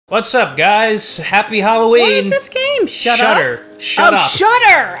What's up, guys? Happy Halloween! What is this game? Shudder. Shut up.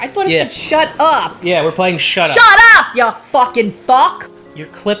 Shudder! I thought it said shut up. Yeah, we're playing Shut Up. Shut up, you fucking fuck! You're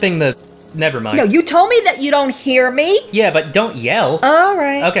clipping the... Never mind. No, you told me that you don't hear me. Yeah, but don't yell.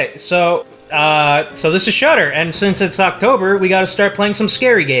 Alright. Okay, so this is Shudder, and since it's October, we gotta start playing some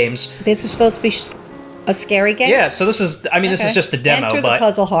scary games. This is supposed to be a scary game? Yeah, so this is, this is just the demo, Enter but... the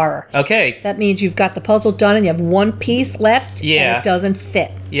puzzle horror. Okay. That means you've got the puzzle done and you have one piece left, Yeah. and it doesn't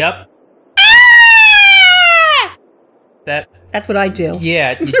fit. Yep. That's what I do.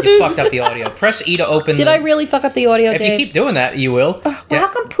 Yeah, you fucked up the audio. Press E to open Did I really fuck up the audio, If Dave? you keep doing that, you will. Well, how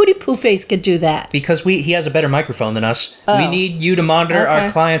come Pooty Poo Face could do that? Because he has a better microphone than us. Oh. We need you to monitor our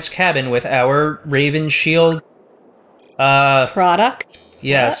client's cabin with our Raven Shield. Product?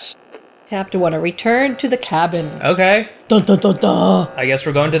 Yes. Tap to want to return to the cabin. Okay. Dun dun dun dun. I guess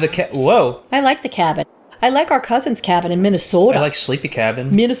we're going to the Whoa. I like the cabin. I like our cousin's cabin in Minnesota. I like Sleepy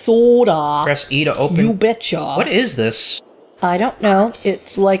Cabin. Minnesota. Press E to open. You betcha. What is this? I don't know.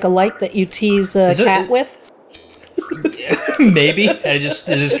 It's like a light that you tease a cat with. Maybe. And it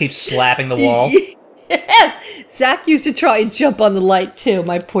just keeps slapping the wall. Yes! Zach used to try and jump on the light too,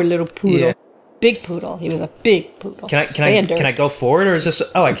 my poor little poodle. Yeah. Big poodle. He was a big poodle. Can I go forward, or is this...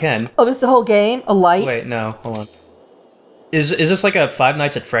 Oh, I can. Oh, this is the whole game? A light? Wait, no. Hold on. Is this like a Five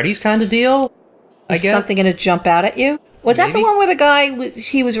Nights at Freddy's kind of deal? I guess? Something gonna jump out at you? Was that the one where the guy,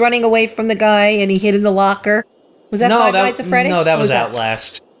 he was running away from the guy and he hid in the locker? Was that Five Nights at Freddy? No, that was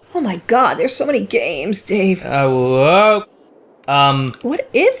Outlast. Oh my god, there's so many games, Dave. Whoa. What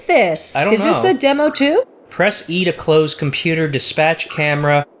is this? I don't know. Is this a demo too? Press E to close computer, dispatch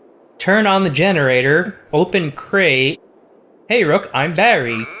camera, turn on the generator, open crate. Hey, Rook, I'm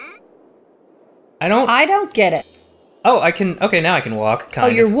Barry. I don't get it. Oh, I can... Okay, now I can walk, kind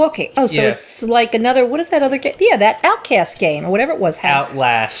of. Oh, you're walking. Oh, so it's like another... What is that other game? Yeah, that Outcast game, or whatever it was.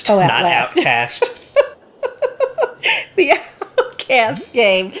 Outlast, not Outcast. The Outcast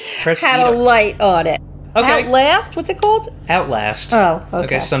game had a light on it. Okay. Outlast? What's it called? Outlast. Oh, okay.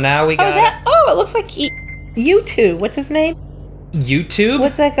 Okay, so now we got... Oh, it looks like U2. What's his name? YouTube?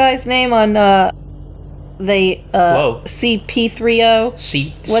 What's that guy's name on the CP30?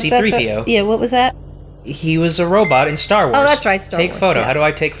 C3PO. Yeah, what was that? He was a robot in Star Wars. Oh, that's right, Star Wars. Take photo. Yeah. How do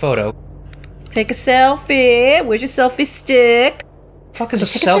I take photo? Take a selfie. Where's your selfie stick? Fuck is a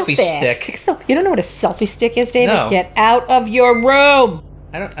selfie stick? You don't know what a selfie stick is, David? No. Get out of your room.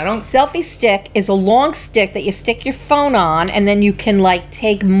 I don't. Selfie stick is a long stick that you stick your phone on, and then you can like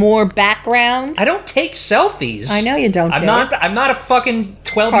take more background. I don't take selfies. I know you don't. I'm not a fucking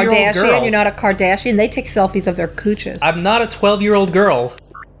 12-year-old girl. You're not a Kardashian. They take selfies of their cooches. I'm not a 12-year-old girl.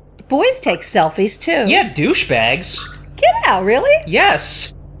 Boys take selfies too. Yeah, douchebags. Get out, really?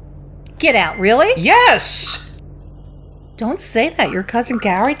 Yes. Get out, really? Yes. Don't say that. Your cousin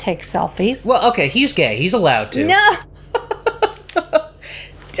Gary takes selfies. Well, okay, he's gay. He's allowed to. No.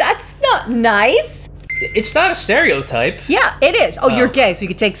 That's not nice. It's not a stereotype. Yeah, it is. Oh, you're gay, so you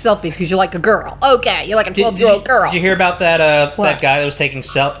can take selfies because you're like a girl. Okay, you're like a 12-year-old girl. Did you hear about that that guy that was taking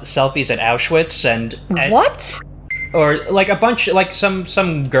selfies at Auschwitz and what? Or like a bunch, like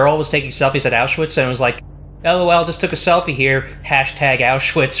some girl was taking selfies at Auschwitz and it was like, LOL, just took a selfie here, hashtag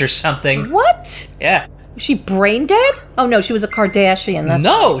Auschwitz or something. What? Yeah. Was she brain dead? Oh no, she was a Kardashian. That's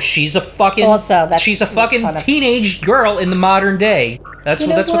no, she's a fucking... she's a fucking teenage girl in the modern day. That's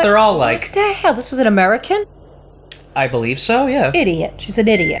what they're all like. What the hell? This was an American? I believe so, yeah. Idiot. She's an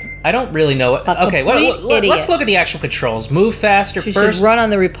idiot. I don't really know it. Okay, let's look at the actual controls. Move faster she first. Should run on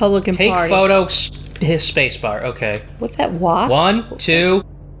the Republican Party. Take photo, his spacebar. Okay. What's that, wasp? 1, 2.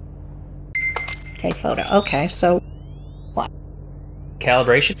 Take photo. Okay, so what?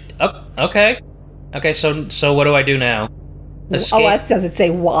 Calibration. Oh, okay. Okay, so what do I do now? Escape. Oh, it doesn't say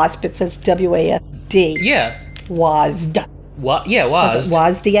wasp. It says WASD. Yeah. WASD. What? Yeah, WASD.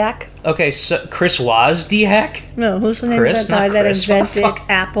 Wozniak? Okay, so Chris Wozniak? No, who's the name of that guy that invented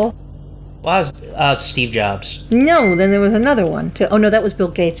Apple? Steve Jobs. No, then there was another one too. Oh no, that was Bill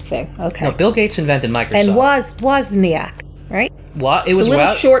Gates' thing. Okay. No, Bill Gates invented Microsoft. And Wozniak, right? What? It was the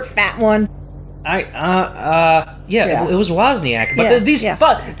little short, fat one. Yeah, it was Wozniak.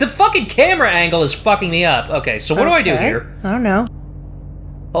 But the fucking camera angle is fucking me up. Okay, so what do I do here? I don't know.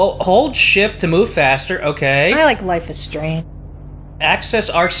 Oh, hold shift to move faster. Okay. I like Life is Strange.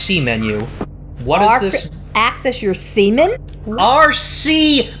 Access RC menu. What is this? Access your semen?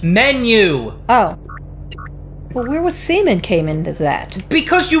 RC menu. Oh. Well, where was semen came into that?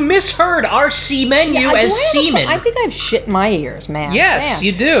 Because you misheard RC menu as semen. I think I have shit in my ears, man. Yes,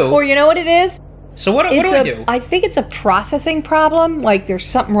 you do. Or you know what it is? So what do I do? I think it's a processing problem. Like there's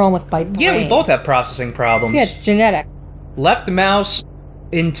something wrong with my brain. Yeah, we both have processing problems. Yeah, it's genetic. Left mouse.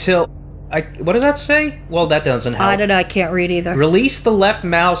 until... what does that say? Well, that doesn't help. I don't know. I can't read either. Release the left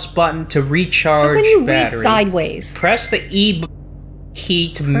mouse button to recharge battery. How can you battery. read sideways? Press the E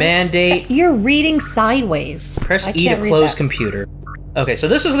key to mandate... You're reading sideways. Press E to close computer. Okay, so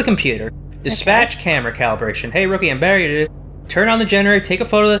this is the computer. Dispatch camera calibration. Hey, Rookie, I'm Barry. Turn on the generator, take a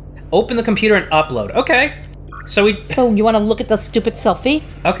photo, open the computer, and upload. Okay. So you want to look at the stupid selfie?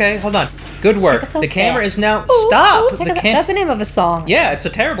 Okay, hold on. Good work. The camera is now... Ooh, Stop! Ooh, that's the name of a song. Yeah, it's a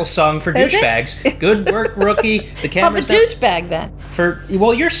terrible song for douchebags. Good work, Rookie. The camera's I'm a douchebag, then.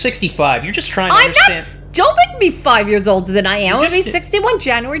 Well, you're 65. You're just trying to understand... Don't make me 5 years older than I am. I'm going to be 61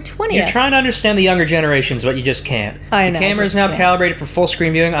 January 20th. You're trying to understand the younger generations, but you just can't. I know. The camera is now calibrated for full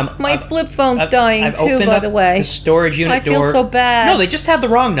screen viewing. My flip phone's dying too, by the way. The storage unit door. I feel so bad. No, they just have the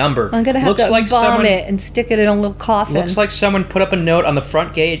wrong number. I'm going to have to bomb it and stick it in a little coffin. Looks like someone put up a note on the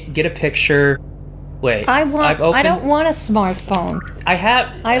front gate, get a picture. Wait, I don't want a smartphone.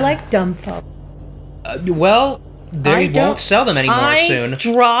 I like dumb phones. Well... They won't sell them anymore soon. I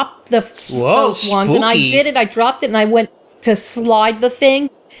dropped those ones, and I did it. I dropped it, and I went to slide the thing,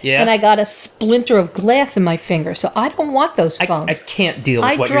 and I got a splinter of glass in my finger. So I don't want those phones. I can't deal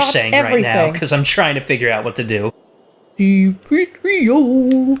with what you're saying right now because I'm trying to figure out what to do.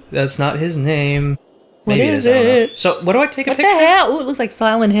 CP30. That's not his name. Maybe it is. I don't know. So what do I take a picture? What the hell? Ooh, it looks like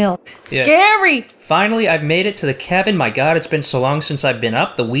Silent Hill. Yeah. Scary. Finally, I've made it to the cabin. My God, it's been so long since I've been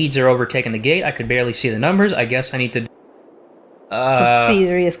up. The weeds are overtaking the gate. I could barely see the numbers. I guess I need to...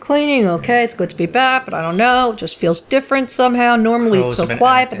 serious cleaning. Okay, it's good to be back, but I don't know. It just feels different somehow. Normally it's so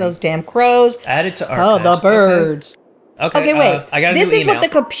quiet, but those damn crows. Added to archives. Oh, the birds. Okay, wait. I got a This new is what the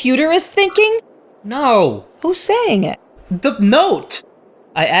computer is thinking? No. Who's saying it? The note.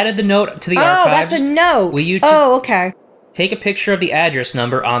 I added the note to the archives. Oh, that's a note. Will you okay. Take a picture of the address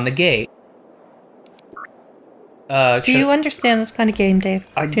number on the gate. Do you understand this kind of game, Dave?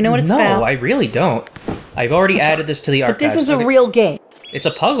 Do you know what it's about? No, I really don't. I've already added this to the archives. But this is a real game. It's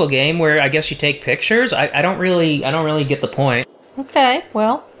a puzzle game where I guess you take pictures. I don't really get the point. Okay,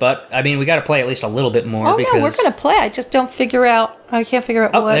 well. But I mean, we got to play at least a little bit more. Oh because... no, we're gonna play. I just don't figure out. I can't figure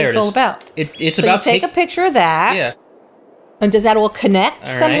out what it's all about. It's so about you take a picture of that. Yeah. And does that all connect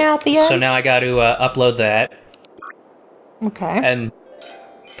somehow at the end? So now I got to upload that. Okay. And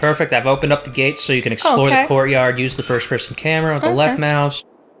perfect. I've opened up the gates so you can explore the courtyard. Use the first-person camera with the left mouse.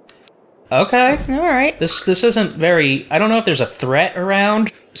 Okay. All right. This isn't very... I don't know if there's a threat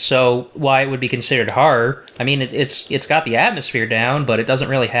around, so why it would be considered horror. I mean, it's got the atmosphere down, but it doesn't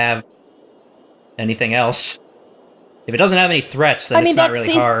really have anything else. If it doesn't have any threats, then it's not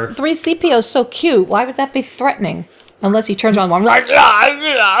really horror. 3 CPO is so cute. Why would that be threatening? Unless he turns on one. Not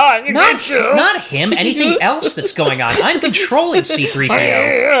him. Anything else that's going on. I'm controlling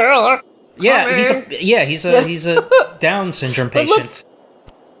C3PO. Yeah, he's a Down syndrome patient.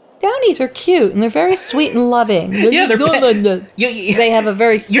 Downeys are cute and they're very sweet and loving. Yeah, they're they have a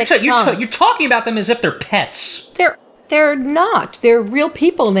very thick tongue. You're talking about them as if they're pets. They're not. They're real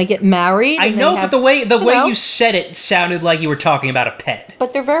people and they get married. I know, but the way you said it sounded like you were talking about a pet.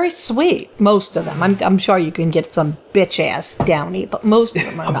 But they're very sweet, most of them. I'm sure you can get some bitch-ass Downy, but most of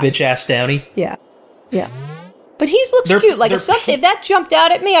them are not. A bitch-ass Downy? Yeah. Yeah. But he looks cute. Like, if something that jumped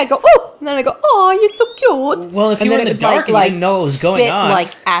out at me, I go, oh! And then I go, oh, you're so cute. Well, if you were in the dark and you didn't know what was going on. Like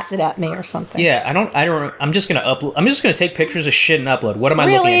acid at me or something. Yeah, I'm just gonna take pictures of shit and upload. What am I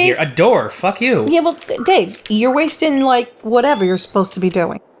looking at here? A door. Fuck you. Yeah, well, Dave, you're wasting, like, whatever you're supposed to be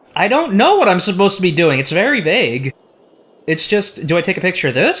doing. I don't know what I'm supposed to be doing. It's very vague. It's just, do I take a picture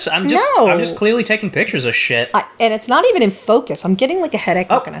of this? I'm just clearly taking pictures of shit. And it's not even in focus. I'm getting, like, a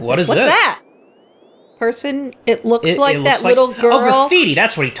headache looking at this. What's that? Person, it looks like that little girl. Oh, graffiti.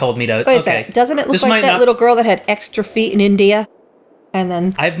 That's what he told me to. Okay. Doesn't it look like that little girl that had extra feet in India? And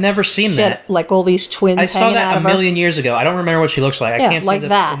then I've never seen that. Like all these twins. I saw that a million years ago. I don't remember what she looks like. I can't like see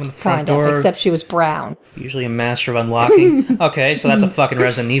that the front door. Except she was brown. Usually a master of unlocking. Okay, so that's a fucking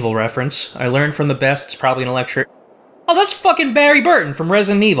Resident Evil reference. I learned from the best. It's probably an electric. Oh, that's fucking Barry Burton from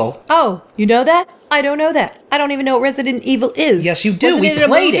Resident Evil. Oh, you know that? I don't know that. I don't even know what Resident Evil is. Yes, you do. We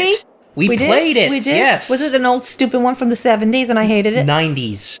played it. We played it. We did? Yes. Was it an old stupid one from the 70s and I hated it?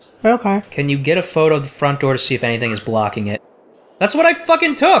 90s. Okay. Can you get a photo of the front door to see if anything is blocking it? That's what I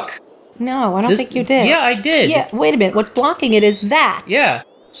fucking took. No, I don't think you did. Yeah, I did. Yeah, wait a minute. What's blocking it is that. Yeah.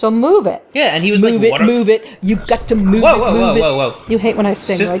 So move it. Yeah, and he was move it. You got to move it. Whoa. You hate when I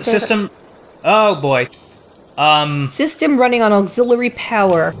sing, right? System. Oh boy. System running on auxiliary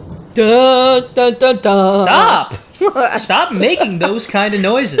power. Stop. Stop making those kind of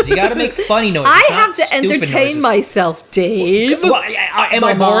noises. You gotta make funny noises. I have to entertain myself, Dave. Am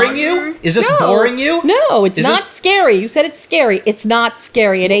I boring you? Is this boring you? No, it's not scary. You said it's scary. It's not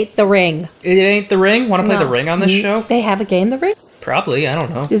scary. It ain't The Ring. It ain't The Ring? Want to play The Ring on this show? They have a game, The Ring? Probably. I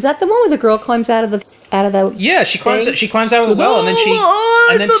don't know. Is that the one where the girl climbs out of the Yeah, she climbs out of the well, and then she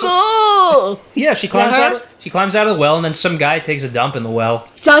climbs out of the well, and then some guy takes a dump in the well.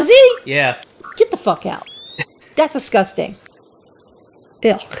 Does he? Yeah. Get the fuck out. That's disgusting.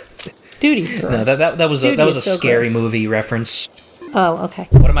 Ew. Duty's gross. No, that was a scary movie reference. Oh, okay.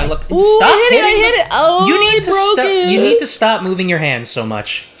 What am I looking? Stop hitting! I hit it. Oh, you need to stop moving your hands so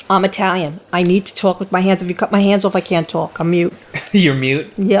much. I'm Italian. I need to talk with my hands. If you cut my hands off, I can't talk. I'm mute. You're mute?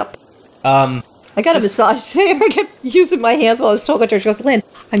 Yep. I got a massage today, and I kept using my hands while I was talking to her. She goes, Lynn,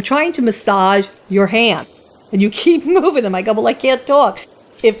 I'm trying to massage your hand, and you keep moving them. I go, well, I can't talk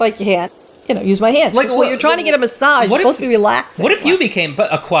if I can't, use my hands. Like, well, you're trying to get a massage. You're supposed to be relaxing. What if you became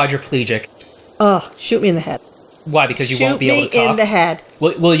a quadriplegic? Shoot me in the head. Why? Because you won't be able to talk? Shoot me in the head.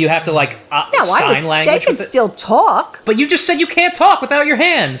 Will you have to, sign language? They can still talk. But you just said you can't talk without your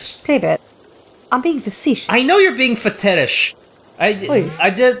hands. David, I'm being facetious. I know you're being fetish. I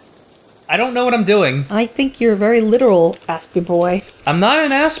don't know what I'm doing. I think you're a very literal, Aspie boy. I'm not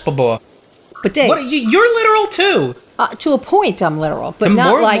an Aspie boy. But Dave... You're literal, too. To a point, I'm literal. But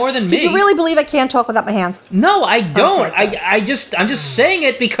not more than me. Did you really believe I can't talk without my hands? No, I don't. Okay. I'm just saying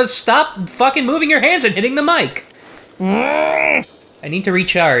it because stop fucking moving your hands and hitting the mic. I need to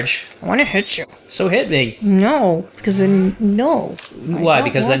recharge. I want to hit you. So hit me. No, because no. Why?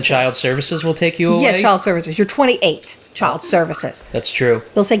 Because then child services will take you away? Yeah, child services. You're 28. Child services. That's true.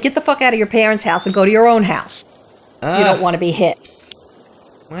 They'll say, get the fuck out of your parents' house and go to your own house. You don't want to be hit.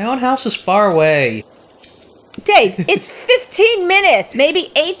 My own house is far away. Dave, it's 15 minutes,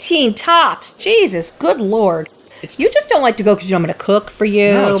 maybe 18 tops. Jesus, good lord. You just don't like to go because I'm going to cook for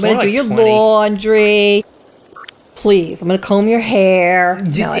you. No, I'm going to do your laundry. Please, I'm going to comb your hair.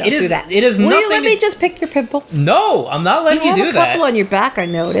 No, I don't do that. It is Will you let me just pick your pimples? No, I'm not letting you do that. You have a couple on your back, I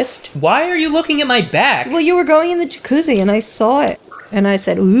noticed. Why are you looking at my back? Well, you were going in the jacuzzi, and I saw it. And I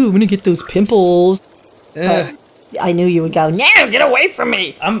said, ooh, I'm going to get those pimples. I knew you would go, no, get away from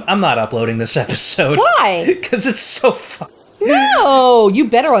me. I'm not uploading this episode. Why? Because it's so fun. No, you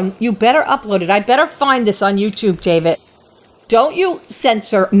better upload it. I better find this on YouTube, David. Don't you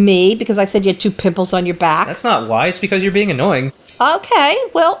censor me because I said you had 2 pimples on your back. That's not why. It's because you're being annoying. Okay,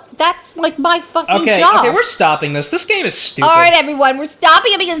 well, that's like my fucking job. Okay, we're stopping this. This game is stupid. All right, everyone, we're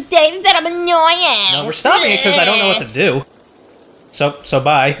stopping it because David said I'm annoying. No, we're stopping it because I don't know what to do. So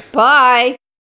bye. Bye.